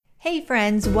Hey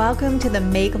friends, welcome to the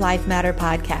Make Life Matter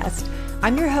podcast.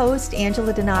 I'm your host,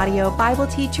 Angela Donadio, Bible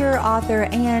teacher, author,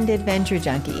 and adventure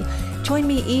junkie. Join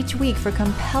me each week for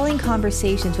compelling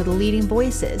conversations with leading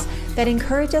voices that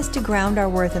encourage us to ground our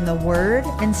worth in the Word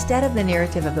instead of the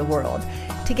narrative of the world.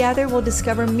 Together, we'll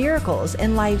discover miracles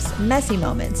in life's messy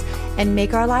moments and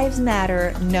make our lives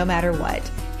matter no matter what.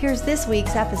 Here's this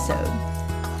week's episode.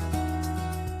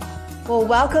 Well,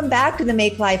 welcome back to the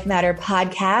Make Life Matter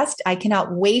podcast. I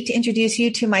cannot wait to introduce you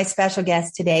to my special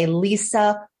guest today,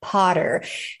 Lisa Potter.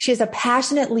 She is a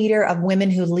passionate leader of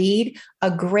women who lead, a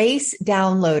grace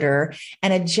downloader,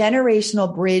 and a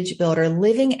generational bridge builder,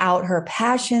 living out her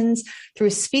passions through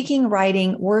speaking,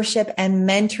 writing, worship, and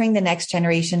mentoring the next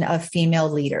generation of female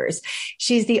leaders.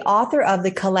 She's the author of The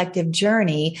Collective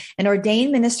Journey, an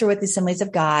ordained minister with the Assemblies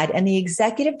of God, and the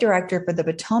executive director for the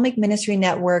Potomac Ministry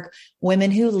Network,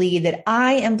 Women Who Lead, that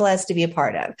I am blessed to be a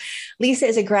part of. Lisa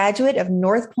is a graduate of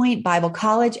North Point Bible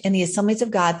College and the Assemblies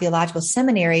of God Theological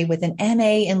Seminary with an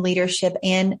MA in leadership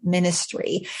and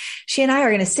ministry. She and I are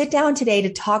going to sit down today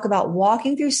to talk about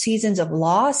walking through seasons of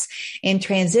loss and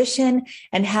transition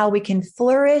and how we can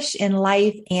flourish in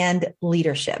life and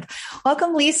leadership.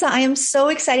 Welcome, Lisa. I am so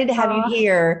excited to have you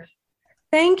here.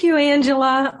 Thank you,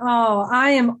 Angela. Oh,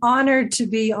 I am honored to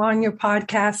be on your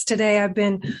podcast today. I've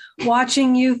been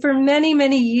watching you for many,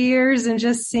 many years and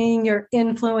just seeing your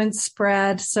influence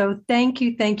spread. So thank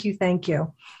you, thank you, thank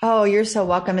you. Oh, you're so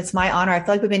welcome. It's my honor. I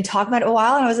feel like we've been talking about it a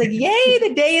while and I was like, yay,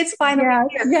 the day is finally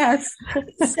here. Yes.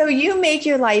 So you make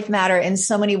your life matter in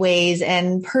so many ways.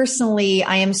 And personally,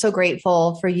 I am so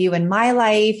grateful for you in my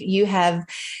life. You have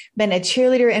been a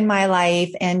cheerleader in my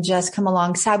life and just come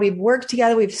alongside. We've worked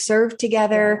together. We've served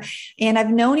together. And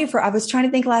I've known you I was trying to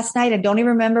think last night. I don't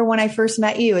even remember when I first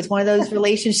met you. It's one of those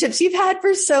relationships you've had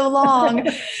for so long.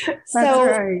 So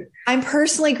right. I'm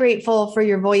personally grateful for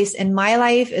your voice in my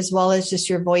life, as well as just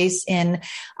your voice in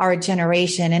our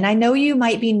generation. And I know you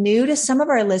might be new to some of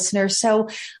our listeners, so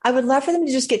I would love for them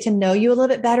to just get to know you a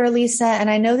little bit better, Lisa. And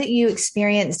I know that you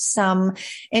experienced some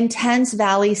intense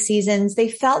valley seasons. They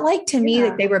felt like to me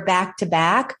that they were back to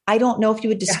back. I don't know if you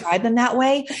would describe them that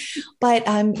way, but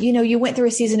you went through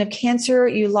a season of cancer.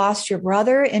 You lost your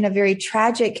brother in a very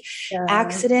tragic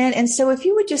accident. And so if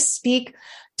you would just speak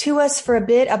to us for a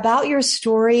bit about your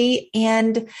story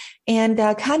and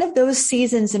kind of those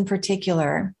seasons in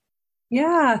particular.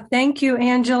 Yeah. Thank you,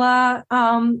 Angela.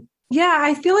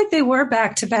 I feel like they were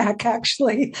back to back,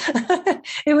 actually.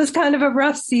 It was kind of a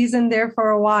rough season there for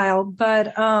a while,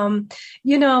 but,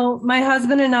 my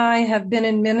husband and I have been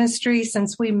in ministry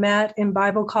since we met in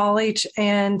Bible college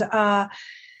and,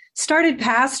 started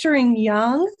pastoring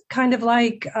young, kind of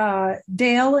like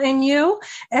Dale and you,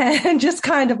 and just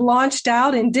kind of launched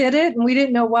out and did it. And we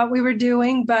didn't know what we were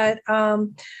doing, but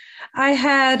I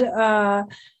had a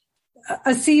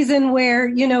season where,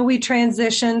 we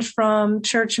transitioned from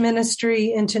church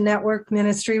ministry into network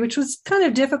ministry, which was kind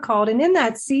of difficult. And in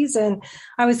that season,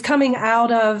 I was coming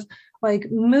out of like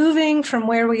moving from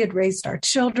where we had raised our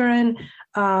children.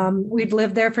 We'd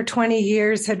lived there for 20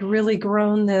 years, had really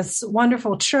grown this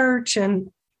wonderful church.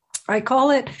 And I call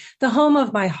it the home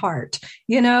of my heart,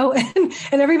 and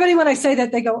everybody, when I say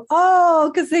that, they go,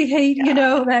 oh, because they hate,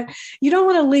 that you don't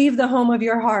want to leave the home of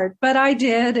your heart. But I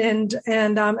did. And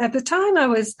at the time I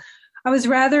was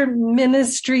rather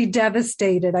ministry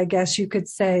devastated, I guess you could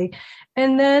say.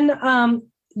 And then,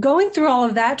 going through all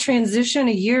of that transition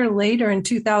a year later in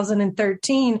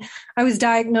 2013, I was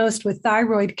diagnosed with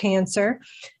thyroid cancer,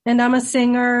 and I'm a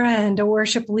singer and a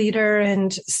worship leader.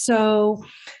 And so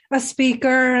a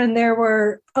speaker, and there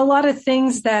were a lot of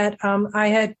things that I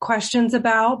had questions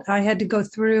about. I had to go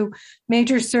through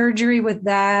major surgery with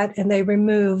that, and they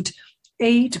removed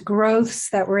 8 growths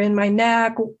that were in my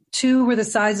neck. 2 were the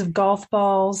size of golf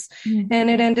balls, and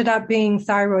it ended up being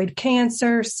thyroid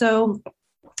cancer. So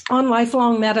on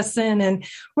lifelong medicine and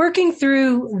working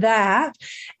through that.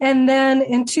 And then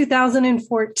in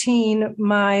 2014,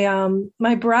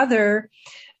 my brother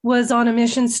was on a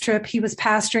missions trip. He was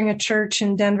pastoring a church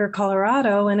in Denver,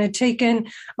 Colorado, and had taken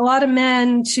a lot of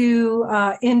men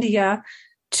to India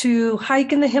to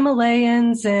hike in the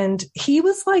Himalayas. And he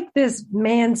was like this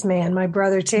man's man, my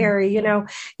brother Terry,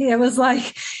 it was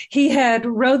like he had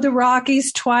rode the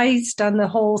Rockies twice, done the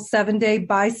whole 7-day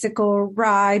bicycle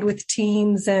ride with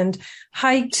teams, and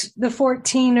hiked the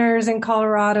 14ers in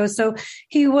Colorado. So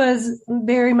he was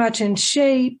very much in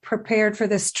shape, prepared for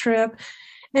this trip.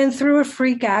 And through a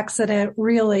freak accident,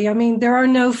 really, there are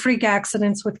no freak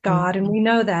accidents with God, and we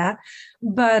know that,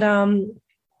 but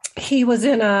he was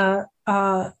in a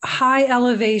high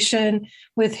elevation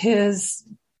with his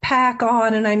pack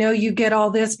on. And I know you get all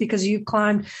this because you've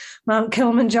climbed Mount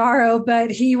Kilimanjaro,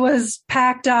 but he was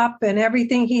packed up and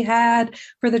everything he had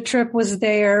for the trip was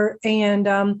there. And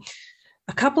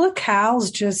a couple of cows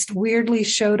just weirdly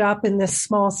showed up in this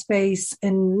small space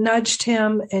and nudged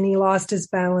him, and he lost his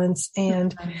balance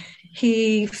and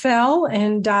he fell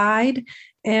and died.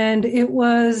 And it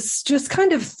was just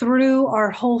kind of threw our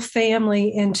whole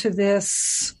family into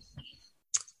this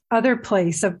other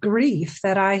place of grief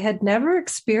that I had never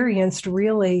experienced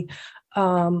really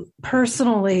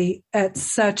personally at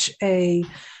such a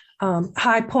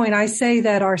high point. I say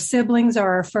that our siblings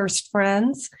are our first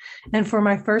friends. And for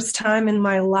my first time in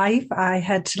my life, I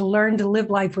had to learn to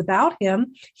live life without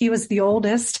him. He was the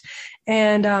oldest,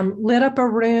 and lit up a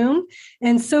room.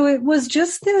 And so it was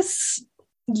just this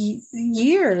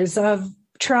years of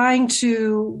trying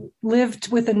to live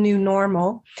with a new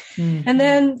normal. Mm-hmm. And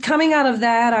then coming out of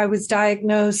that, I was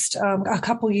diagnosed a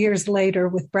couple years later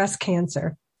with breast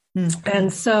cancer. Mm-hmm.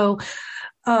 And so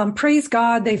praise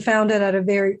God, they found it at a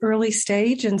very early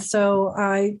stage. And so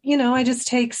I just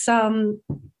take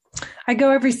I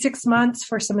go every 6 months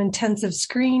for some intensive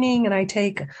screening, and I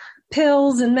take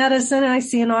pills and medicine, and I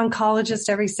see an oncologist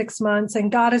every 6 months,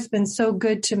 and God has been so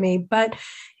good to me. But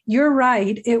you're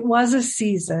right. It was a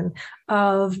season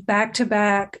of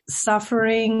back-to-back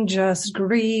suffering, just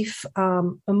grief,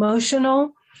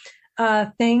 emotional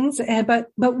things. But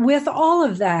with all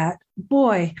of that,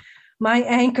 boy, my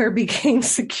anchor became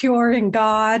secure in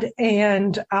God,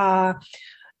 and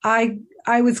I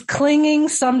was clinging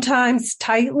sometimes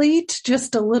tightly to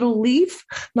just a little leaf,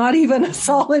 not even a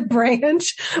solid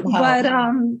branch. Wow. But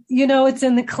it's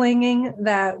in the clinging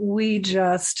that we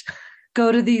just go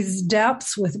to these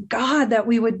depths with God that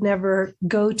we would never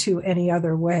go to any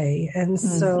other way. And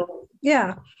so,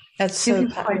 yeah, that's so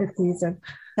quite a season.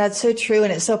 That's so true.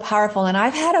 And it's so powerful. And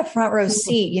I've had a front row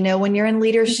seat, when you're in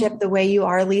leadership the way you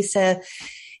are, Lisa,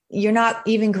 you're not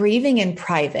even grieving in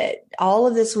private. All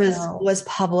of this was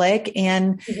public,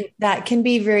 and that can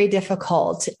be very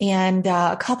difficult. And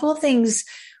a couple of things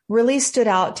really stood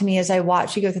out to me as I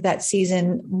watched you go through that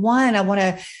season. One, I want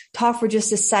to talk for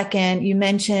just a second. You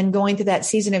mentioned going through that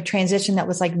season of transition that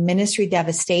was like ministry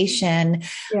devastation.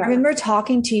 Yeah. I remember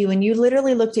talking to you, and you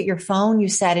literally looked at your phone, you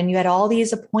said, and you had all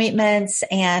these appointments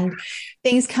and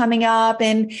things coming up,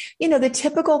 and, the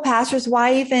typical pastor's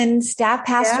wife and staff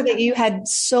pastor that you had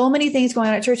so many things going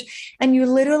on at church, and you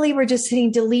literally were just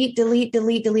hitting delete, delete,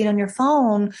 delete, delete on your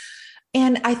phone.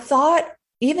 And I thought,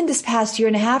 even this past year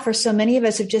and a half or so, many of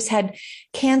us have just had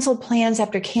canceled plans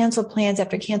after canceled plans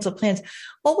after canceled plans.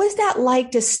 What was that like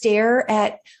to stare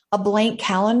at a blank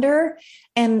calendar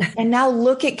and now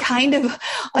look at kind of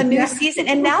a new season?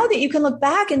 And now that you can look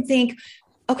back and think,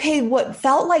 okay, what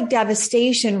felt like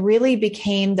devastation really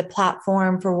became the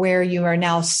platform for where you are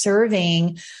now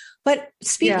serving. But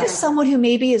speak to someone who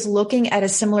maybe is looking at a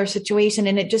similar situation,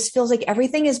 and it just feels like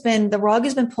the rug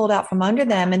has been pulled out from under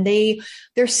them, and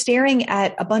they're staring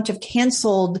at a bunch of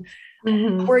canceled,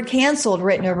 word canceled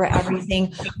written over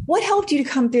everything. What helped you to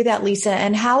come through that, Lisa?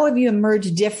 And how have you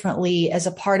emerged differently as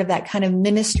a part of that kind of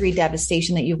ministry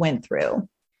devastation that you went through?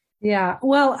 Yeah.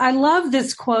 Well, I love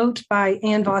this quote by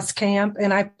Ann Voskamp,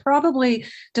 and I probably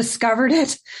discovered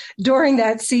it during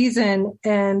that season.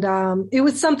 And it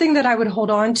was something that I would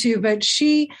hold on to. But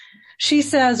she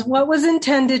says, what was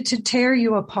intended to tear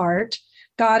you apart,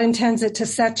 God intends it to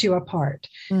set you apart.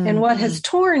 Mm-hmm. And what has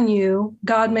torn you,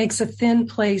 God makes a thin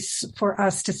place for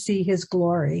us to see his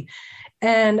glory.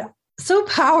 And so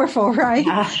powerful, right?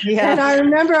 Yeah. And I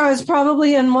remember I was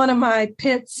probably in one of my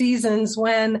pit seasons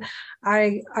when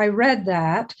I read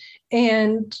that.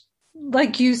 And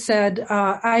like you said,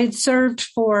 I had served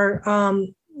for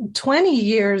 20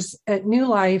 years at New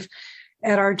Life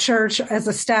at our church as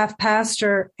a staff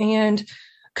pastor. And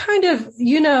kind of,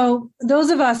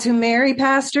 those of us who marry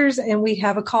pastors and we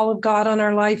have a call of God on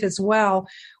our life as well,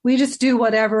 we just do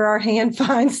whatever our hand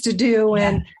finds to do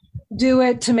and do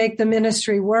it to make the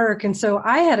ministry work. And so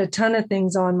I had a ton of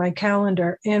things on my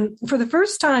calendar. And for the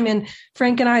first time in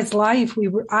Frank and I's life,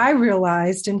 I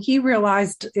realized, and he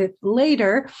realized it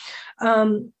later,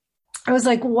 I was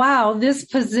like, wow, this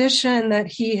position that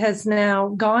he has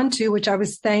now gone to, which I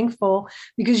was thankful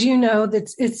because,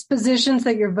 that it's positions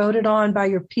that you're voted on by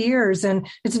your peers. And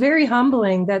it's very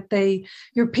humbling that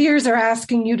your peers are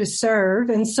asking you to serve.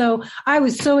 And so I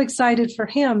was so excited for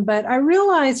him, but I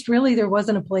realized really there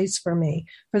wasn't a place for me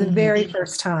for the very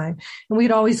first time. And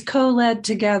we'd always co-led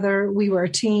together. We were a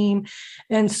team.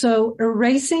 And so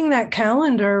erasing that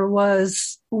calendar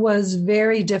was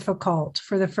very difficult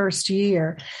for the first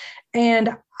year.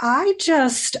 And I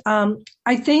just,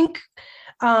 I think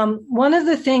one of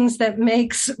the things that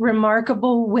makes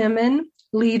remarkable women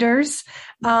leaders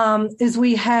is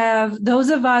we have those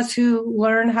of us who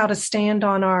learn how to stand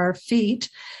on our feet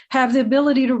have the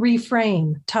ability to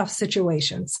reframe tough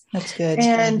situations. That's good.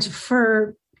 And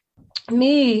for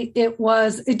me,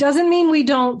 it doesn't mean we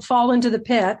don't fall into the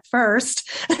pit first,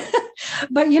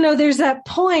 but, there's that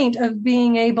point of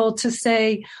being able to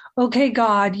say, okay,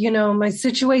 God, my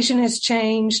situation has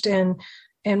changed and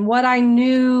what I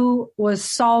knew was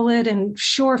solid and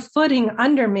sure footing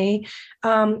under me,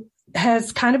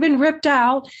 has kind of been ripped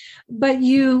out, but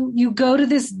you go to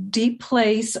this deep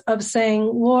place of saying,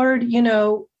 Lord,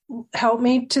 help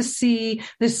me to see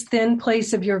this thin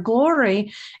place of your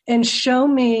glory and show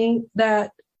me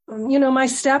that, my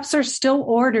steps are still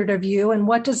ordered of you. And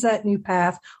what does that new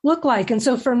path look like? And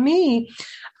so for me,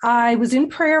 I was in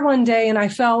prayer one day and I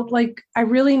felt like I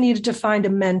really needed to find a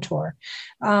mentor.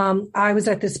 I was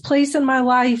at this place in my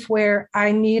life where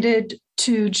I needed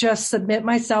to just submit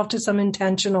myself to some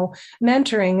intentional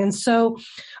mentoring. And so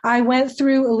I went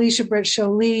through Alicia Britt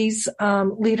Choli's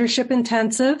leadership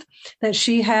intensive that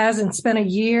she has and spent a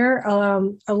year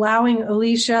allowing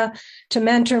Alicia to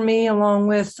mentor me along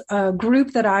with a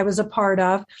group that I was a part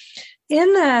of.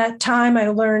 In that time, I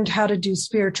learned how to do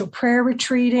spiritual prayer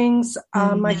retreatings.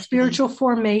 My spiritual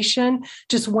formation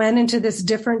just went into this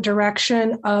different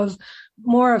direction of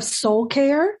more of soul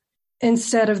care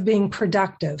instead of being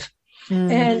productive.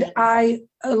 And I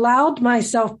allowed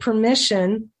myself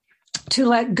permission to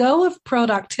let go of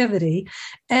productivity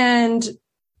and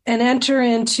enter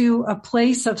into a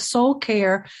place of soul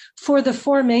care for the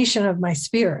formation of my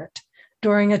spirit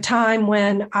during a time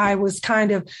when I was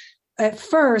kind of at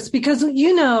first, because,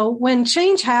 when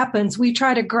change happens, we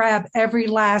try to grab every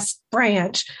last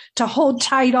branch to hold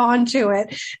tight onto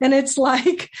it. And it's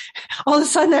like all of a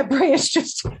sudden that branch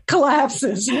just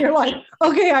collapses. And you're like,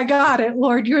 okay, I got it,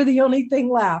 Lord, you're the only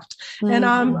thing left. And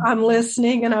I'm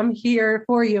listening and I'm here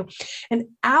for you. And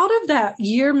out of that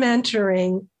year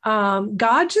mentoring,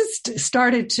 God just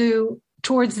started to,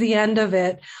 towards the end of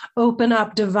it, open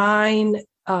up divine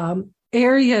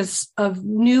areas of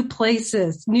new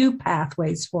places, new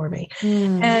pathways for me.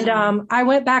 And I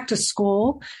went back to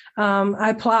school. I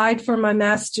applied for my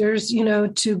master's,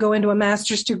 to go into a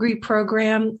master's degree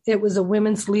program. It was a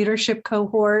women's leadership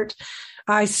cohort.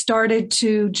 I started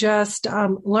to just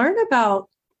learn about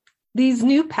these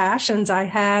new passions I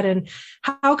had and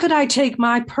how could I take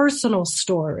my personal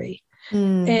story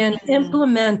and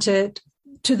implement it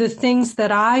to the things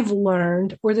that I've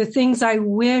learned or the things I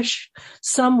wish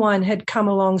someone had come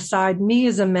alongside me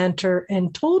as a mentor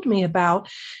and told me about,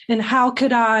 and how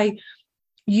could I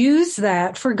use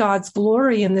that for God's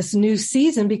glory in this new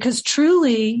season? Because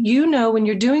truly, when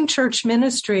you're doing church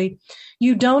ministry,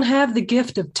 you don't have the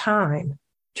gift of time.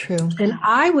 True. And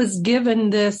I was given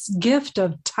this gift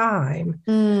of time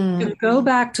to go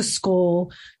back to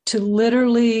school, to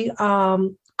literally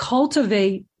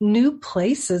cultivate new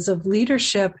places of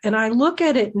leadership. And I look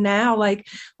at it now like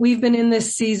we've been in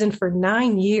this season for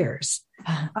 9 years.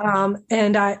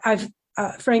 And I've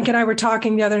Frank and I were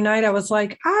talking the other night. I was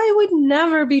like, I would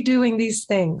never be doing these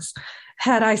things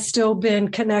had I still been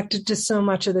connected to so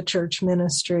much of the church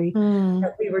ministry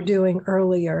that we were doing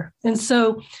earlier. And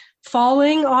so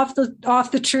falling off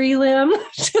the tree limb,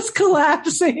 just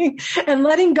collapsing and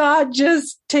letting God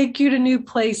just take you to new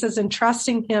places and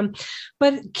trusting him.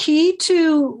 But key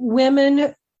to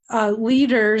women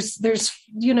leaders, there's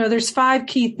 5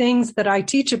 key things that I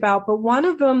teach about, but one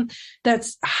of them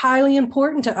that's highly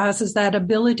important to us is that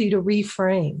ability to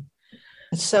reframe.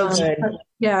 It's so good.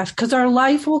 Yeah, because our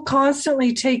life will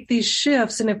constantly take these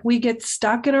shifts. And if we get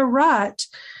stuck in a rut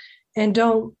and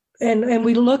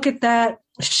we look at that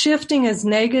shifting as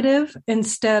negative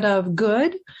instead of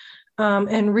good,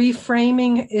 and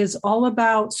reframing is all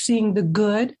about seeing the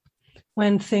good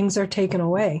when things are taken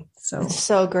away. So it's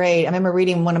so great. I remember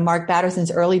reading one of Mark Batterson's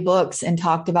early books and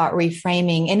talked about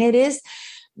reframing. And it is,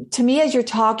 to me, as you're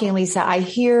talking, Lisa, I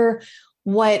hear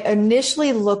what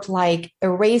initially looked like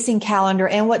erasing calendar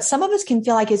and what some of us can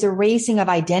feel like is erasing of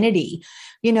identity.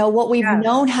 What we've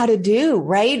known how to do,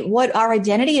 right? What our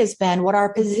identity has been, what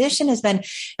our position has been.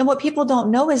 And what people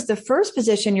don't know is the first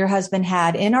position your husband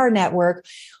had in our network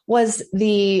was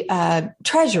the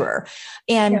treasurer.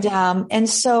 And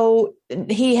so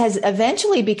he has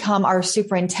eventually become our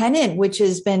superintendent, which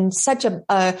has been such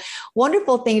a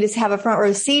wonderful thing to have a front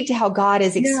row seat to how God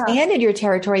has expanded your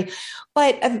territory.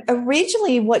 But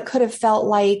originally what could have felt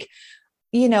like,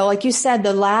 like you said,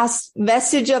 the last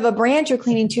vestige of a branch you're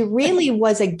cleaning to really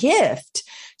was a gift.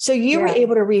 So you were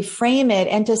able to reframe it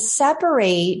and to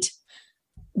separate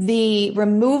the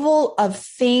removal of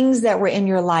things that were in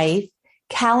your life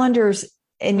calendars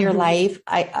in your life,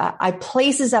 I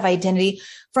places of identity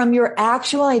from your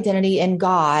actual identity in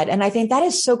God. And I think that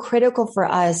is so critical for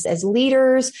us as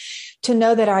leaders to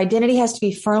know that our identity has to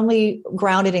be firmly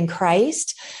grounded in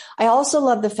Christ. I also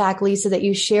love the fact, Lisa, that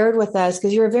you shared with us,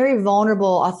 because you're a very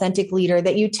vulnerable, authentic leader,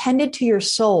 that you tended to your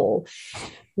soul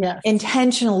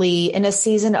intentionally in a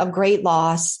season of great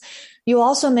loss. You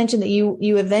also mentioned that you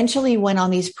eventually went on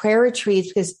these prayer retreats,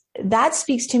 because that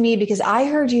speaks to me, because I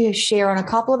heard you share on a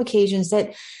couple of occasions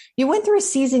that you went through a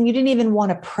season you didn't even want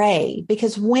to pray,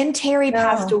 because when Terry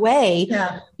passed away,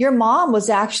 your mom was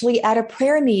actually at a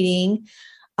prayer meeting.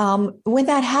 When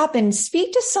that happened,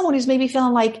 speak to someone who's maybe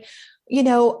feeling like,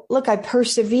 look, I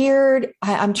persevered.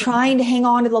 I'm trying to hang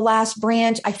on to the last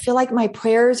branch. I feel like my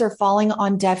prayers are falling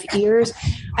on deaf ears.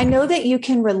 I know that you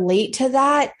can relate to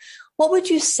that. What would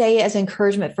you say as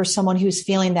encouragement for someone who's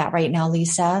feeling that right now,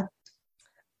 Lisa?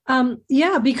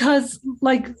 Because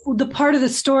like the part of the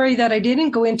story that I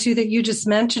didn't go into that you just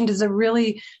mentioned is a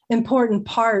really important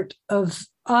part of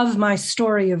my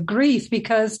story of grief,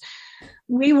 because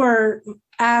we were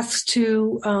asked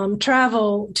to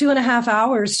travel 2.5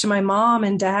 hours to my mom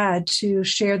and dad to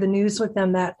share the news with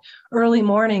them that early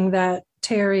morning that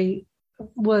Terry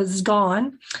was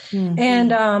gone. Mm-hmm.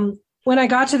 And when I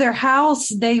got to their house,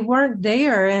 they weren't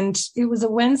there. And it was a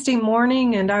Wednesday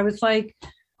morning. And I was like,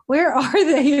 where are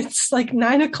they? It's like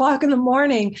 9:00 in the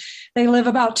morning. They live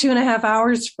about 2.5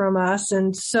 hours from us.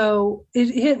 And so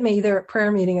it hit me there at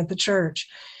prayer meeting at the church.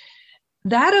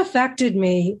 That affected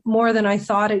me more than I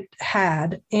thought it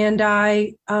had. And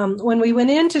I, when we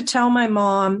went in to tell my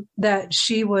mom that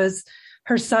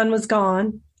her son was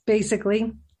gone,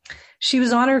 basically, she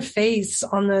was on her face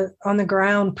on the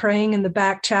ground praying in the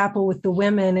back chapel with the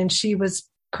women. And she was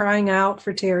crying out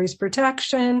for Terry's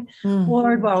protection. Mm-hmm.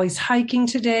 Lord, while he's hiking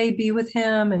today, be with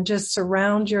him and just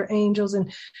surround your angels.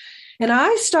 And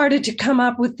I started to come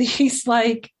up with these,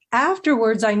 like,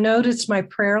 afterwards, I noticed my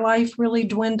prayer life really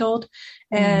dwindled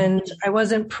and I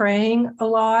wasn't praying a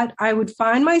lot. I would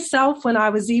find myself when I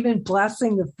was even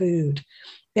blessing the food.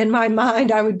 In my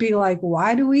mind, I would be like,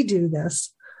 why do we do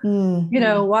this?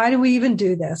 Mm-hmm. Why do we even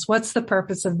do this? What's the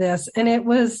purpose of this? And it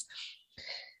was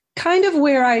kind of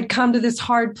where I'd come to this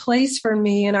hard place for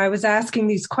me. And I was asking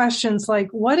these questions like,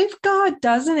 what if God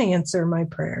doesn't answer my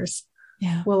prayers?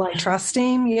 Yeah. Will I trust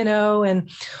him? And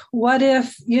what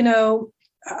if,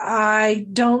 I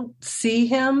don't see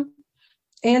him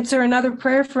answer another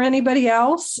prayer for anybody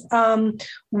else?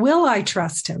 Will I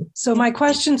trust him? So my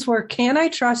questions were, can I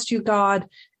trust you, God?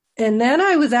 And then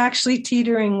I was actually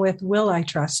teetering with, will I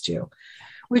trust you?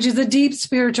 Which is a deep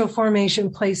spiritual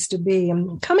formation place to be.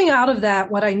 And coming out of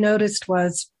that, what I noticed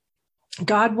was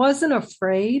God wasn't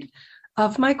afraid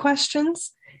of my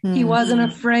questions. Mm-hmm. He wasn't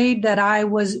afraid that I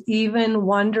was even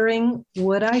wondering,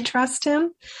 would I trust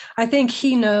him? I think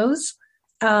he knows.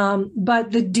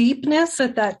 But the deepness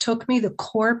that took me, the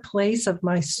core place of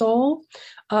my soul,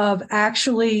 of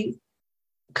actually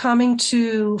coming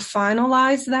to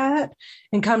finalize that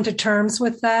and come to terms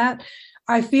with that,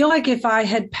 I feel like if I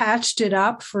had patched it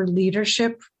up for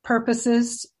leadership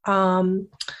purposes,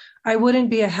 I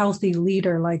wouldn't be a healthy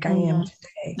leader like I am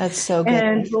today. That's so good.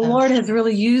 And the Lord has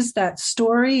really used that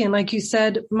story. And like you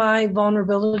said, my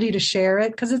vulnerability to share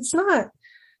it, because it's not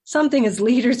something as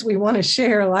leaders we want to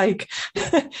share. Like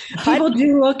people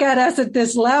do look at us at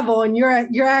this level, and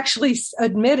you're actually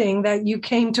admitting that you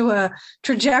came to a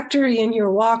trajectory in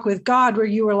your walk with God where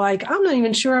you were like, I'm not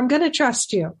even sure I'm going to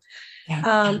trust you.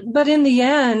 Yeah. But in the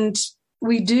end,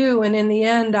 we do. And in the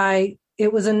end,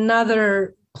 it was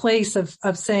another place of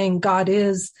saying God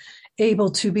is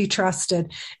able to be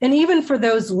trusted. And even for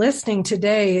those listening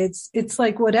today, it's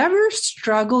like whatever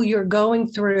struggle you're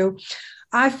going through,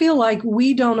 I feel like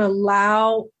we don't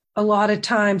allow a lot of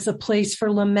times a place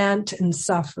for lament and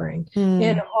suffering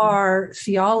in our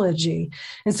theology.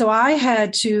 And so I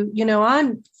had to,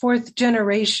 I'm 4th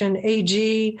generation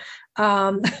AG,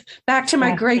 back to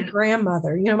my great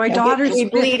grandmother. My daughter's we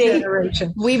bleed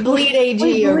generation. We bleed AG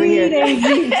we over bleed here.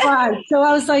 AG, right. So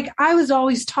I was like, I was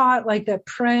always taught like that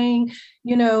praying,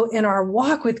 in our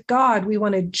walk with God, we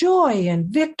wanted joy and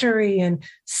victory and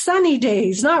sunny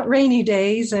days, not rainy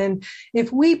days. And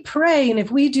if we pray and if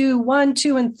we do 1,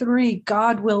 2, and 3,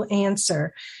 God will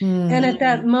answer. Mm-hmm. And at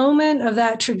that moment of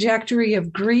that trajectory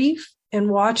of grief and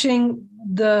watching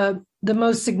the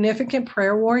most significant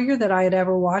prayer warrior that I had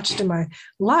ever watched in my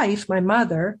life, my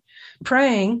mother,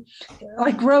 praying,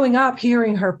 like growing up,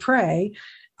 hearing her pray,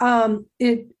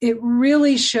 it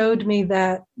really showed me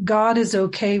that God is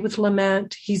okay with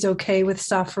lament. He's okay with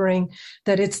suffering,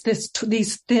 that it's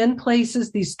these thin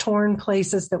places, these torn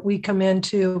places that we come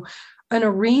into an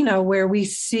arena where we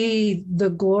see the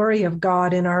glory of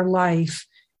God in our life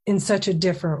in such a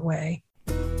different way.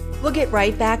 We'll get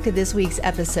right back to this week's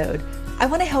episode. I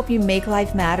want to help you make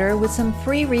life matter with some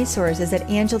free resources at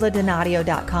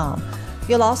angeladonadio.com.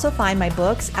 You'll also find my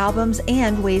books, albums,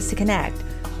 and ways to connect.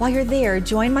 While you're there,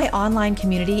 join my online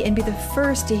community and be the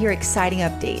first to hear exciting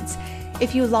updates.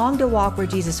 If you long to walk where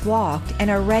Jesus walked and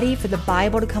are ready for the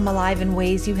Bible to come alive in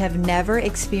ways you have never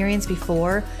experienced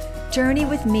before, journey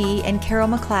with me and Carol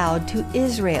McLeod to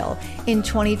Israel in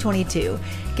 2022.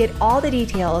 Get all the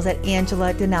details at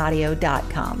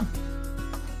angeladonadio.com.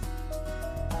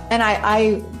 And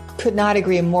I could not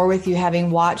agree more with you,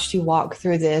 having watched you walk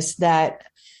through this, that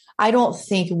I don't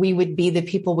think we would be the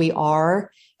people we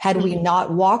are had we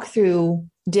not walked through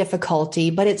difficulty.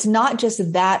 But it's not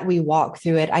just that we walk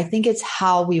through it. I think it's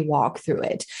how we walk through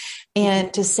it.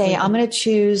 And to say, I'm going to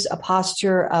choose a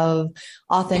posture of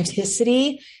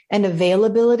authenticity and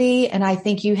availability. And I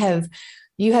think you have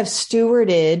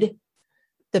stewarded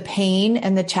the pain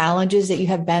and the challenges that you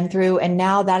have been through. And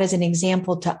now that is an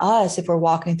example to us if we're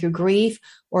walking through grief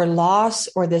or loss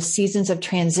or the seasons of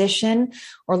transition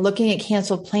or looking at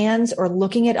canceled plans or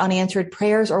looking at unanswered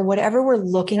prayers or whatever we're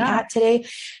looking at today.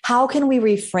 How can we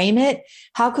reframe it?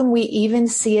 How can we even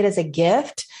see it as a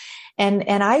gift? And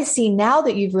I see now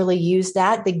that you've really used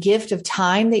that, the gift of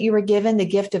time that you were given, the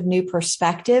gift of new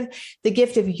perspective, the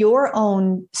gift of your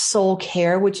own soul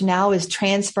care, which now is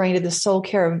transferring to the soul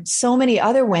care of so many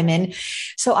other women.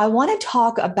 So I want to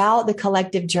talk about the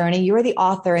collective journey. You're the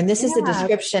author, and this is the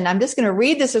description. I'm just going to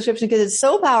read this description because it's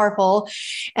so powerful.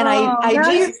 And I now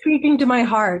just you're speaking to my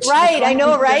heart. Right. I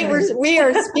know, right? We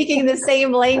are speaking the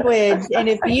same language. And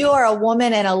if you are a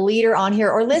woman and a leader on here,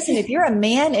 or listen, if you're a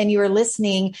man and you are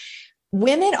listening,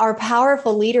 women are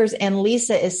powerful leaders, and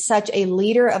Lisa is such a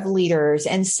leader of leaders.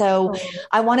 And so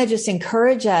I want to just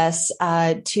encourage us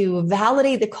to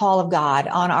validate the call of God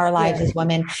on our lives as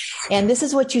women. And this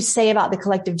is what you say about the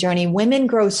collective journey. Women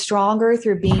grow stronger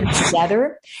through being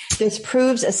together. This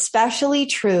proves especially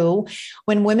true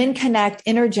when women connect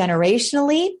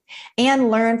intergenerationally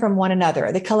and learn from one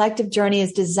another. The collective journey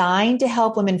is designed to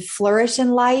help women flourish in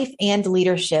life and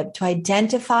leadership, to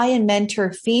identify and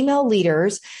mentor female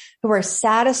leaders who are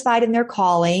satisfied in their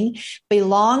calling,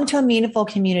 belong to a meaningful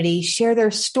community, share their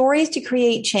stories to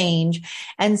create change,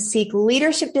 and seek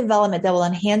leadership development that will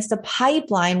enhance the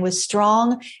pipeline with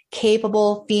strong,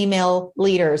 capable female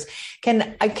leaders.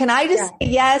 Can I just say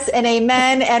yes and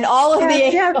amen and all of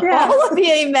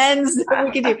the amens that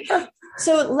we can do?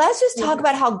 So let's just talk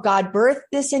about how God birthed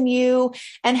this in you,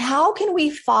 and how can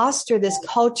we foster this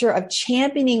culture of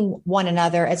championing one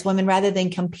another as women rather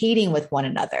than competing with one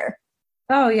another?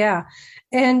 Oh, yeah.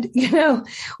 And,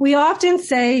 we often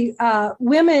say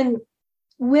female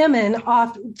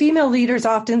leaders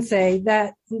often say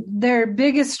that their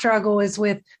biggest struggle is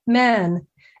with men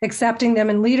accepting them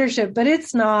in leadership, but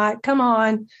it's not. Come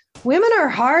on. Women are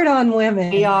hard on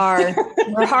women. We are.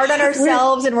 We're hard on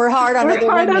ourselves and we're hard on other women.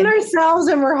 We're hard on ourselves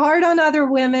and we're hard on other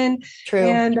women. True.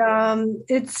 And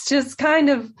it's just kind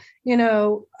of,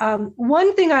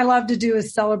 one thing I love to do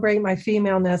is celebrate my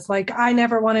femaleness. Like, I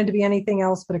never wanted to be anything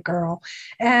else but a girl.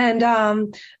 And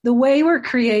the way we're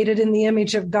created in the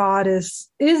image of God is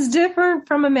different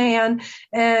from a man.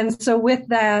 And so with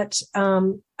that,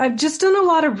 I've just done a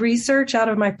lot of research out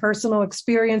of my personal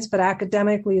experience, but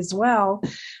academically as well.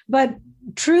 But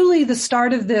truly, the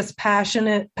start of this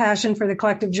passion for the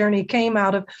collective journey came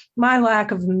out of my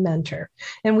lack of a mentor.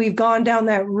 And we've gone down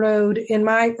that road in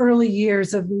my early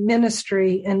years of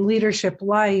ministry and leadership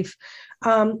life.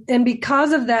 And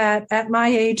because of that, at my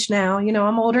age now,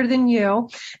 I'm older than you,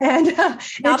 and not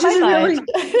by much.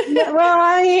 Well,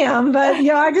 I am, but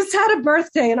I just had a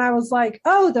birthday, and I was like,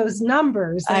 oh, those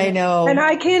numbers. And, I know, and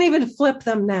I can't even flip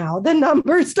them now. The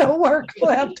numbers don't work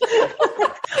flipped.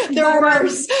 They're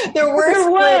worse. They're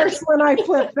worse when I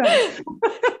flip them.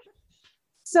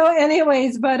 So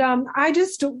anyways, but I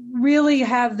just really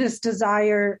have this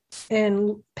desire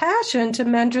and passion to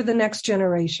mentor the next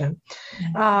generation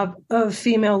of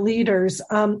female leaders.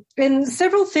 And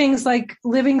several things like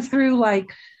living through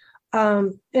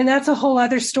and that's a whole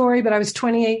other story, but I was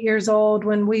 28 years old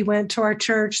when we went to our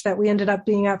church that we ended up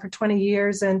being at for 20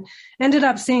 years and ended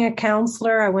up seeing a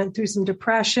counselor. I went through some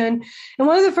depression. And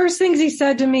one of the first things he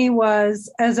said to me was,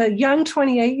 as a young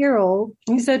 28-year-old,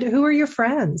 he said, "Who are your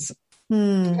friends?"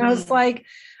 And I was like,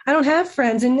 I don't have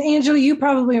friends. And Angela, you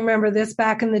probably remember this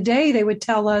back in the day. They would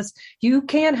tell us, you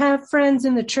can't have friends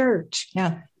in the church.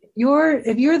 Yeah.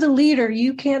 if you're the leader,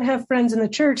 you can't have friends in the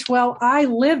church. Well, I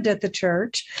lived at the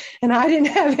church and I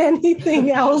didn't have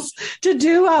anything else to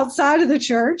do outside of the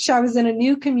church. I was in a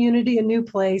new community, a new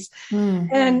place.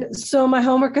 And so my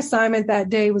homework assignment that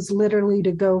day was literally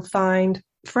to go find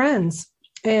friends.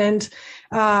 And,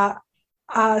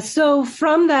 so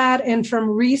from that and from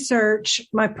research,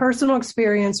 my personal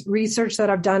experience, research that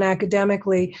I've done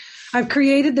academically, I've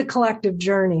created the collective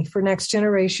journey for next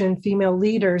generation female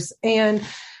leaders. And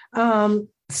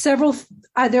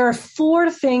there are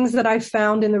 4 things that I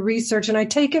found in the research, and I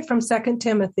take it from 2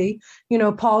 Timothy,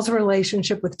 Paul's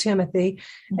relationship with Timothy,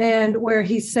 and where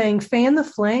he's saying, fan the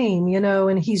flame,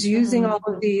 and he's using all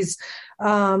of these.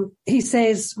 He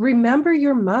says, remember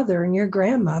your mother and your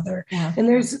grandmother. Yeah. And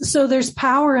there's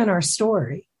power in our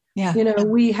story. Yeah.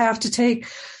 We have to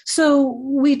so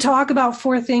we talk about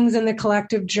 4 things in the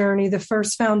collective journey. The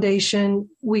first foundation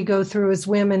we go through as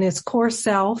women is core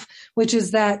self, which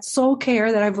is that soul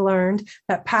care that I've learned,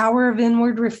 that power of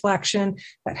inward reflection,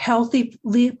 that healthy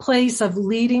place of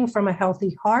leading from a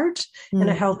healthy heart and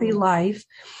a healthy life.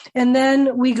 And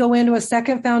then we go into a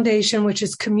second foundation, which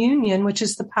is communion, which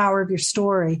is the power of your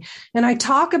story. And I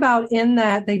talk about in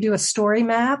that they do a story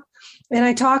map. And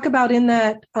I talk about in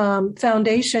that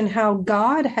foundation how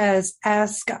God has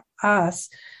asked us,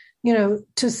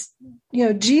 Jesus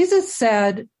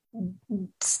said,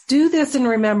 do this in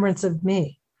remembrance of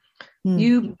me.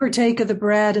 You partake of the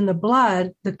bread and the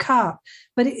blood, the cup.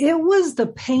 But it was the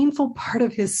painful part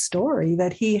of his story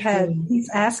that he's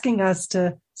asking us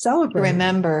to celebrate.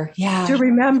 To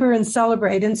remember and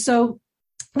celebrate. And so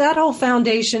that whole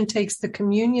foundation takes the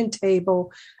communion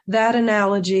table, that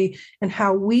analogy, and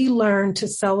how we learn to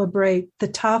celebrate the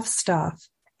tough stuff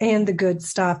and the good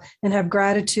stuff and have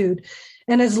gratitude.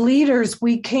 And as leaders,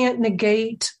 we can't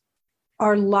negate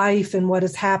our life and what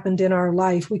has happened in our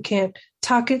life. We can't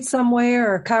tuck it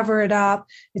somewhere or cover it up.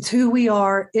 It's who we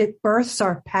are. It births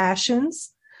our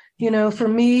passions. For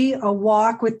me, a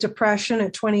walk with depression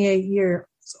at 28 years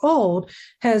old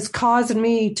has caused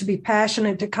me to be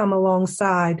passionate to come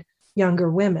alongside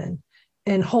younger women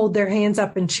and hold their hands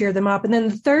up and cheer them up. And then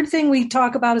the third thing we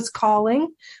talk about is calling,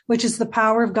 which is the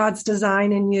power of God's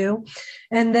design in you.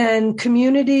 And then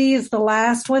community is the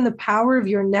last one, the power of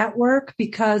your network,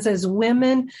 because as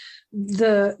women,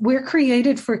 we're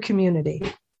created for community.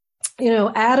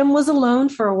 Adam was alone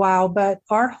for a while, but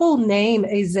our whole name,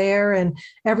 Azer, and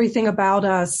everything about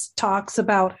us talks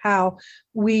about how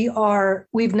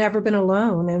we've never been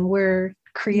alone and we're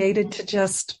created to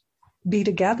just be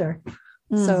together.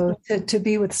 So to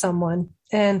be with someone.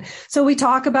 And so we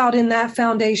talk about in that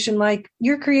foundation, like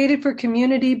you're created for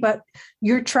community, but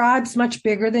your tribe's much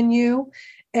bigger than you.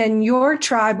 And your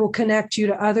tribe will connect you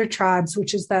to other tribes,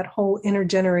 which is that whole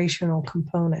intergenerational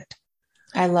component.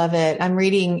 I love it. I'm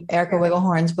reading Erica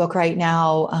Wigglehorn's book right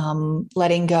now,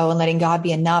 Letting Go and Letting God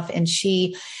Be Enough. And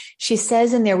she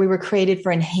says in there, we were created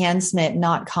for enhancement,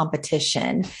 not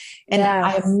competition. And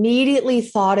I immediately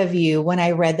thought of you when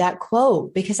I read that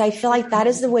quote, because I feel like that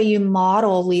is the way you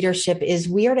model leadership is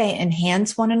we are to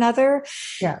enhance one another,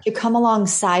 to come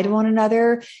alongside one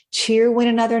another, cheer one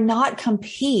another, not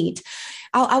compete.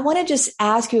 I want to just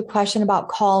ask you a question about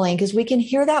calling, because we can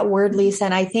hear that word, Lisa.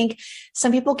 And I think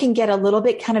some people can get a little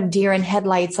bit kind of deer in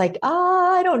headlights, like,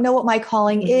 I don't know what my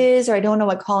calling is, or I don't know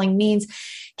what calling means.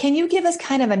 Can you give us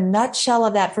kind of a nutshell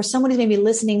of that for someone who's maybe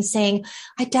listening saying,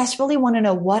 I desperately want to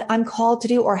know what I'm called to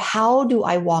do, or how do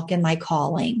I walk in my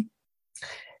calling?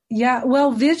 Yeah,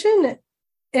 well, vision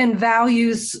and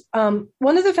values.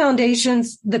 One of the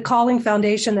foundations, the calling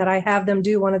foundation that I have them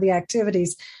do, one of the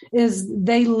activities is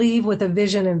they leave with a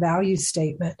vision and value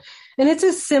statement. And it's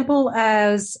as simple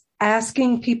as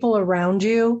asking people around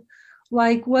you,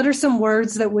 like, what are some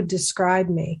words that would describe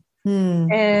me?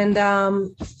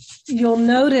 And you'll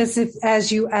notice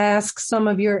as you ask some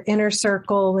of your inner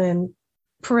circle and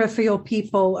peripheral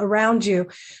people around you,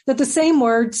 that the same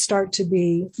words start to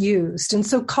be used. And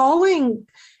so calling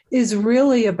is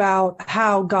really about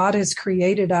how God has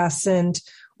created us and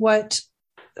what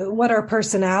our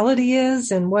personality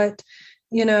is and what,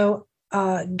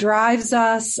 drives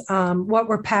us, what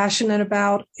we're passionate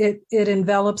about. It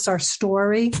envelops our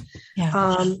story.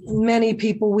 Yeah. Many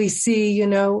people we see,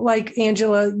 like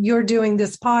Angela, you're doing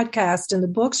this podcast and the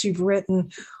books you've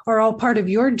written are all part of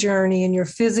your journey and your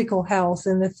physical health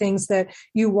and the things that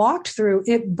you walked through.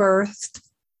 It birthed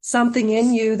something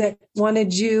in you that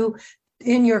wanted you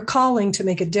in your calling to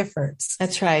make a difference.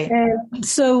 That's right. And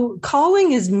so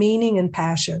calling is meaning and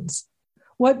passions.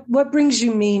 What brings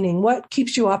you meaning? What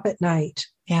keeps you up at night?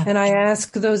 Yeah. And I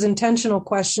ask those intentional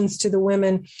questions to the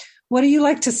women. What do you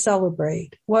like to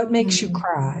celebrate? What makes you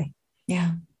cry?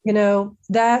 Yeah.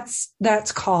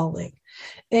 That's calling,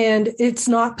 and it's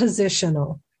not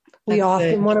positional. We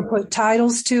often want to put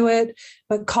titles to it,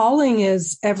 but calling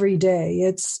is every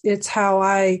day. It's how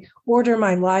I order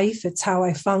my life. It's how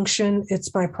I function.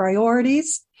 It's my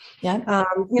priorities. Yeah.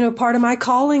 Part of my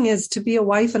calling is to be a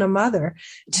wife and a mother,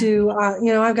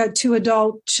 I've got 2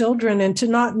 adult children, and to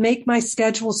not make my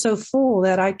schedule so full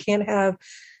that I can't have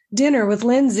dinner with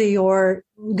Lindsay or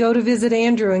go to visit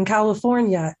Andrew in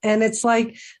California. And it's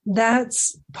like,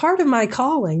 that's part of my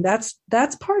calling. That's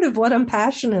part of what I'm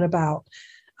passionate about.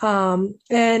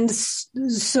 And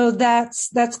so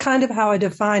that's kind of how I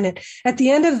define it. At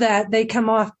the end of that, they come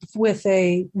off with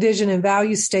a vision and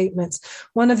value statements.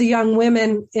 One of the young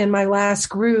women in my last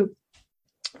group,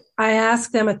 I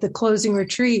asked them at the closing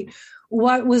retreat,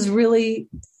 what was really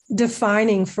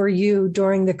defining for you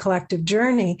during the collective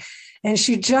journey? And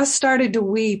she just started to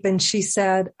weep. And she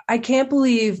said, I can't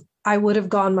believe I would have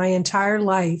gone my entire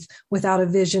life without a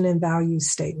vision and value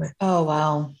statement. Oh,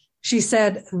 wow. She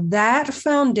said, that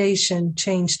foundation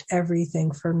changed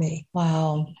everything for me.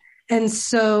 Wow. And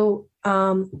so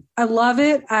I love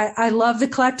it. I love the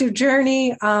collective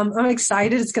journey. I'm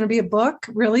excited. It's going to be a book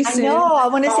really soon. I know. I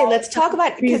want to say, let's talk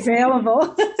about it.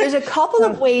 Available. There's a couple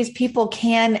of ways people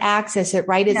can access it,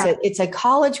 right? It's a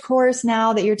college course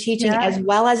now that you're teaching as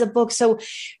well as a book. So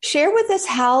share with us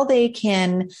how they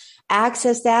can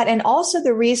access that, and also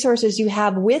the resources you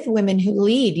have with Women Who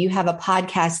Lead. You have a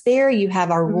podcast there. You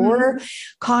have our Roar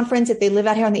conference if they live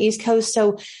out here on the East Coast.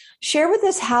 So share with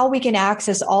us how we can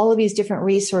access all of these different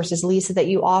resources, Lisa, that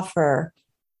you offer.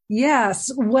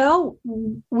 Yes. Well,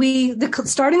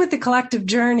 starting with the collective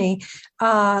journey,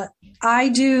 I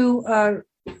do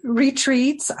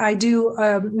retreats. I do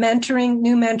a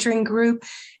new mentoring group,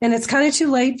 and it's kind of too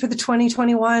late for the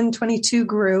 2021-22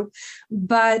 group,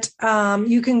 but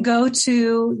you can go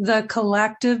to the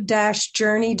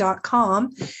collective-journey.com.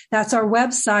 That's our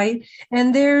website.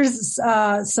 And there's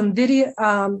some video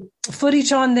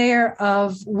footage on there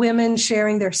of women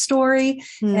sharing their story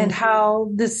and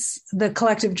how the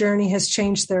collective journey has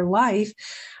changed their life.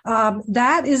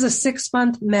 That is a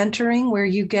 6-month mentoring where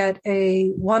you get a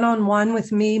one-on-one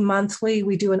with me monthly.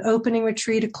 We do an opening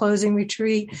retreat, a closing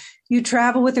retreat. You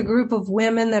travel with a group of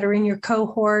women that are in your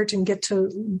cohort and get to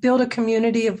build a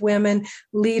community of women,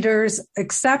 leaders,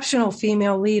 exceptional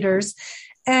female leaders.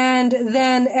 And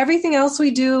then everything else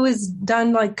we do is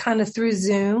done like kind of through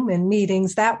Zoom and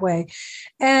meetings that way.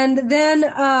 And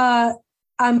then,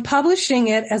 I'm publishing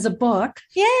it as a book.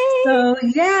 Yay! So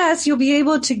yes, you'll be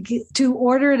able to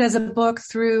order it as a book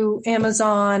through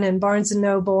Amazon and Barnes and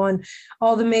Noble and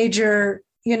all the major,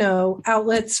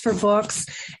 outlets for books.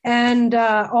 And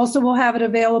also we'll have it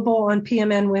available on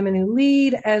PMN Women Who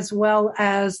Lead, as well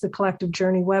as the Collective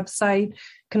Journey website.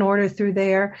 Can order through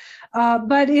there.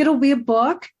 But it'll be a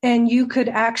book, and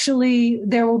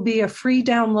there will be a free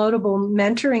downloadable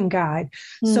mentoring guide.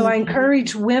 Mm-hmm. So I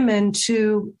encourage women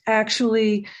to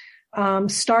actually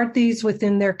start these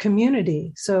within their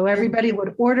community. So everybody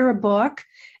would order a book,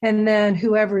 and then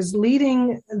whoever's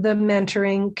leading the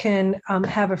mentoring can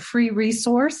have a free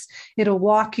resource. It'll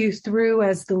walk you through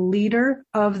as the leader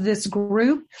of this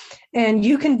group. And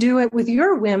you can do it with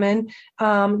your women,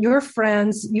 your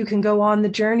friends. You can go on the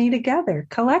journey together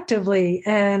collectively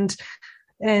and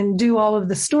do all of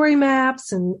the story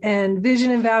maps and vision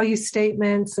and value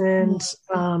statements and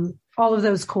all of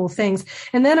those cool things.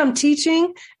 And then I'm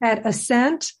teaching at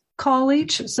Ascent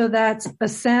College. So that's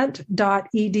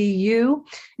ascent.edu,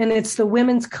 and it's the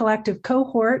Women's Collective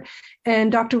Cohort. And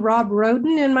Dr. Rob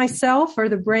Roden and myself are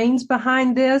the brains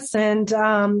behind this. And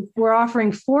we're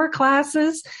offering 4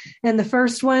 classes. And the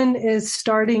first one is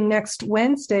starting next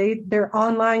Wednesday. They're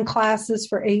online classes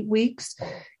for 8 weeks.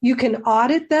 You can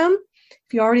audit them.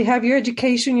 If you already have your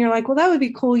education, you're like, well, that would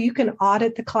be cool. You can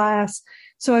audit the class.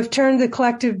 So I've turned the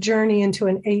Collective Journey into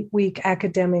an 8-week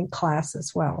academic class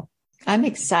as well. I'm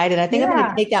excited. I think I'm going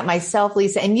to take that myself,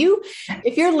 Lisa. And you,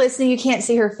 if you're listening, you can't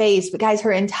see her face, but guys,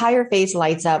 her entire face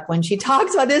lights up when she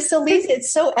talks about this. So Lisa,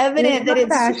 it's so evident that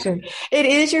it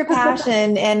is your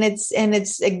passion, and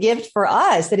it's a gift for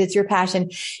us that it's your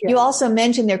passion. Yeah. You also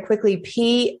mentioned there quickly,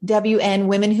 PWN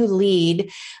Women Who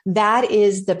Lead. That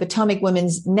is the Potomac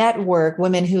Women's Network,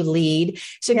 Women Who Lead.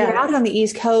 So if you're out on the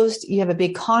East Coast, you have a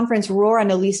big conference. Roar. I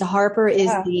know Lisa Harper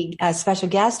is the special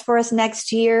guest for us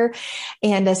next year.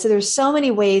 And so there's so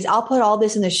many ways. I'll put all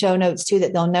this in the show notes too,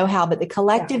 that they'll know how, but the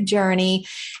Collective Journey,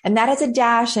 and that has a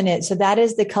dash in it. So that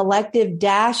is the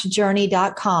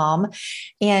collective-journey.com.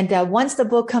 And once the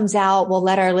book comes out, we'll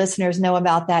let our listeners know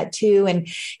about that too. And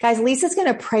guys, Lisa's going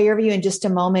to pray over you in just a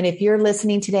moment. If you're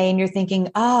listening today and you're thinking,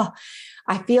 I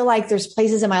I feel like there's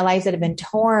places in my life that have been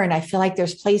torn. I feel like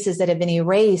there's places that have been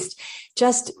erased.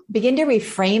 Just begin to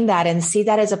reframe that and see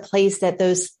that as a place that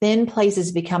those thin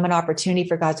places become an opportunity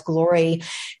for God's glory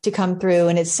to come through.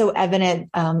 And it's so evident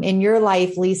in your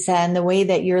life, Lisa, and the way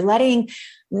that you're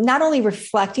not only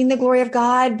reflecting the glory of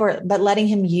God, but letting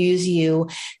him use you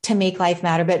to make life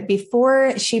matter. But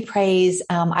before she prays,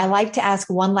 I like to ask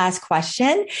one last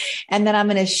question, and then I'm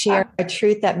going to share a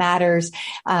truth that matters,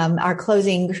 our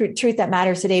closing truth that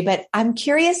matters today. But I'm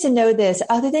curious to know this,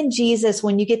 other than Jesus,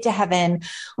 when you get to heaven,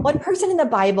 what person in the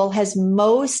Bible has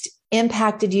most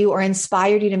impacted you or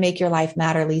inspired you to make your life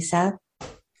matter, Lisa?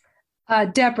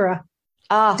 Deborah.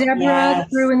 Deborah, yes.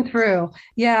 Through and through.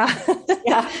 Yeah.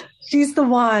 Yeah. She's the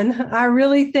one. I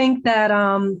really think that,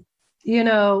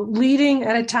 leading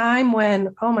at a time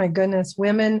when, oh my goodness,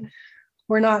 women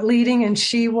were not leading, and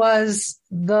she was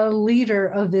the leader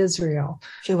of Israel.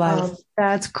 She was.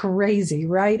 That's crazy,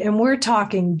 right? And we're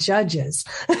talking judges.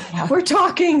 Yeah. We're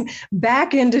talking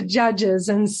back into judges.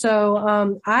 And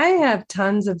so I have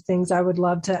tons of things I would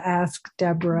love to ask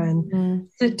Deborah and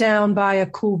sit down by a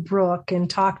cool brook and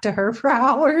talk to her for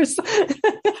hours.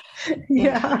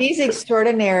 Yeah. She's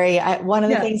extraordinary. One of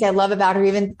the things I love about her,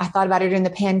 even I thought about it during the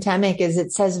pandemic, is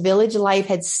it says village life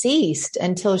had ceased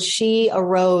until she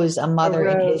arose a mother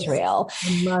in Israel.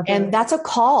 And that's a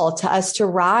call to us to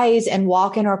rise and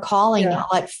walk in our calling,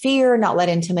 not let fear, not let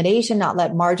intimidation, not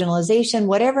let marginalization,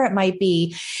 whatever it might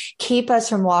be, keep us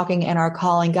from walking in our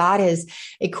calling. God has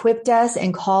equipped us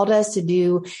and called us to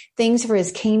do things for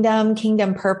his kingdom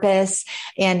purpose.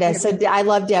 And so I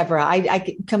love Deborah.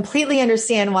 I completely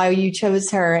understand why you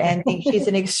chose her, and think she's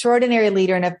an extraordinary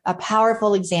leader and a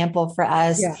powerful example for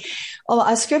us. Yeah. Well,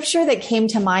 a scripture that came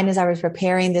to mind as I was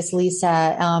preparing this,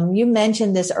 Lisa, you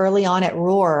mentioned this early on at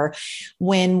Roar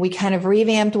when we kind of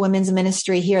revamped women's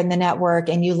ministry here in the network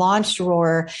and you launched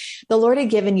Roar. The Lord had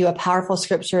given you a powerful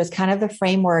scripture as kind of the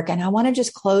framework. And I want to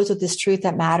just close with this truth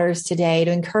that matters today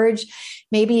to encourage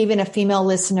maybe even a female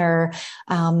listener,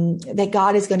 that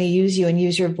God is going to use you and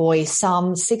use your voice.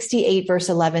 Psalm 68 verse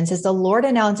 11 says, the Lord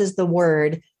announces the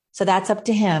word. So that's up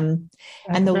to him.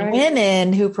 That's and the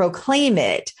women who proclaim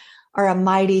it are a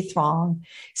mighty throng.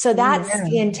 So that's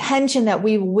the intention, that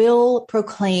we will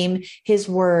proclaim his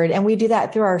word. And we do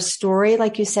that through our story.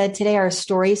 Like you said today, our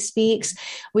story speaks.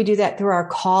 We do that through our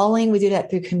calling. We do that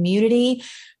through community,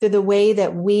 through the way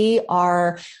that we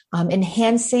are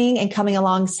enhancing and coming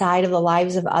alongside of the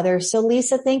lives of others. So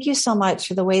Lisa, thank you so much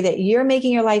for the way that you're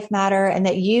making your life matter, and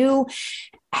that you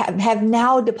have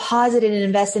now deposited and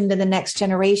invested into the next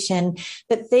generation,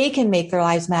 that they can make their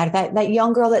lives matter. That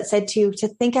young girl that said to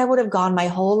think I would have gone my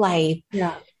whole life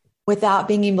without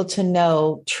being able to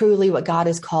know truly what God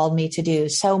has called me to do.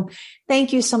 So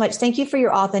thank you so much. Thank you for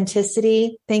your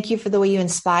authenticity. Thank you for the way you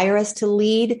inspire us to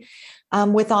lead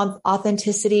with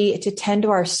authenticity, to tend to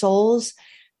our souls,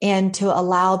 and to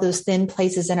allow those thin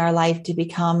places in our life to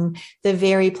become the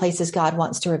very places God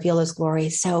wants to reveal his glory.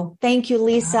 So thank you,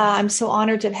 Lisa. I'm so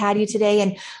honored to have had you today.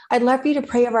 And I'd love for you to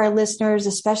pray over our listeners,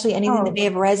 especially anything that may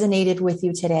have resonated with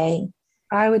you today.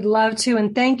 I would love to.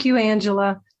 And thank you,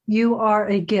 Angela. You are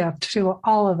a gift to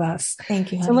all of us.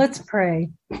 Thank you, honey. So let's pray.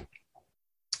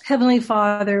 Heavenly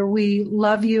Father, we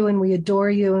love you and we adore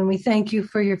you, and we thank you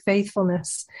for your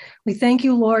faithfulness. We thank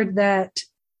you, Lord, that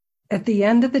at the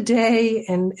end of the day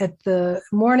and at the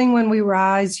morning when we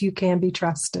rise, you can be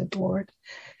trusted, Lord,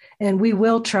 and we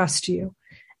will trust you.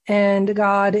 And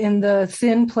God, in the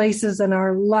thin places in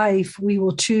our life, we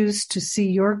will choose to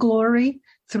see your glory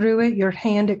through it, your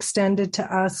hand extended to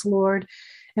us, Lord.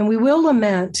 And we will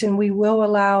lament and we will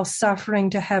allow suffering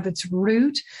to have its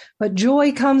root, but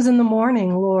joy comes in the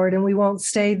morning, Lord, and we won't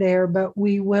stay there, but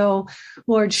we will,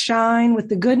 Lord, shine with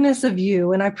the goodness of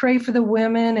you. And I pray for the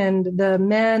women and the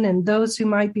men and those who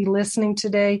might be listening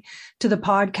today to the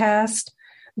podcast.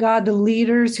 God, the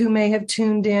leaders who may have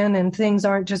tuned in and things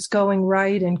aren't just going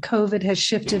right and COVID has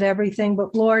shifted everything,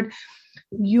 but Lord,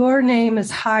 your name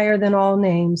is higher than all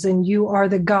names, and you are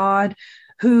the God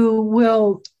who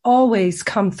will always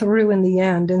come through in the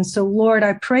end. And so, Lord,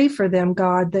 I pray for them,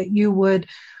 God, that you would,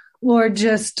 Lord,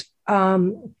 just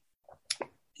that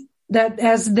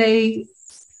as they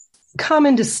come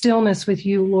into stillness with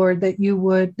you, Lord,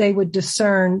 that they would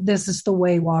discern this is the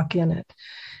way, walk in it.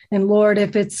 And Lord,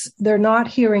 if they're not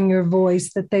hearing your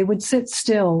voice, that they would sit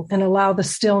still and allow the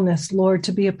stillness, Lord,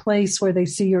 to be a place where they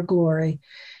see your glory.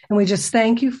 And we just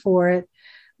thank you for it.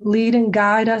 Lead and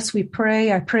guide us, we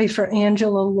pray. I pray for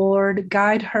Angela, Lord.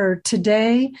 Guide her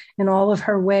today in all of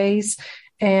her ways.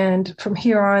 And from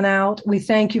here on out, we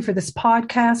thank you for this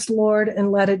podcast, Lord,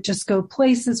 and let it just go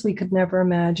places we could never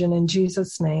imagine. In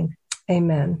Jesus' name,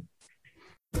 amen.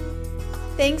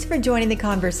 Thanks for joining the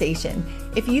conversation.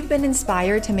 If you've been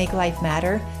inspired to make life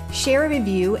matter, share a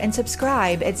review and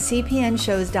subscribe at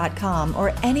cpnshows.com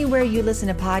or anywhere you listen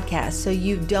to podcasts so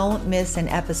you don't miss an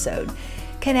episode.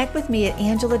 Connect with me at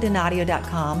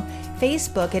angeladonadio.com,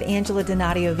 Facebook at Angela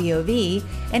Donadio VOV,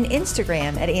 and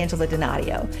Instagram at Angela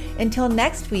Donadio. Until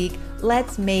next week,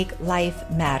 let's make life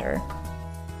matter.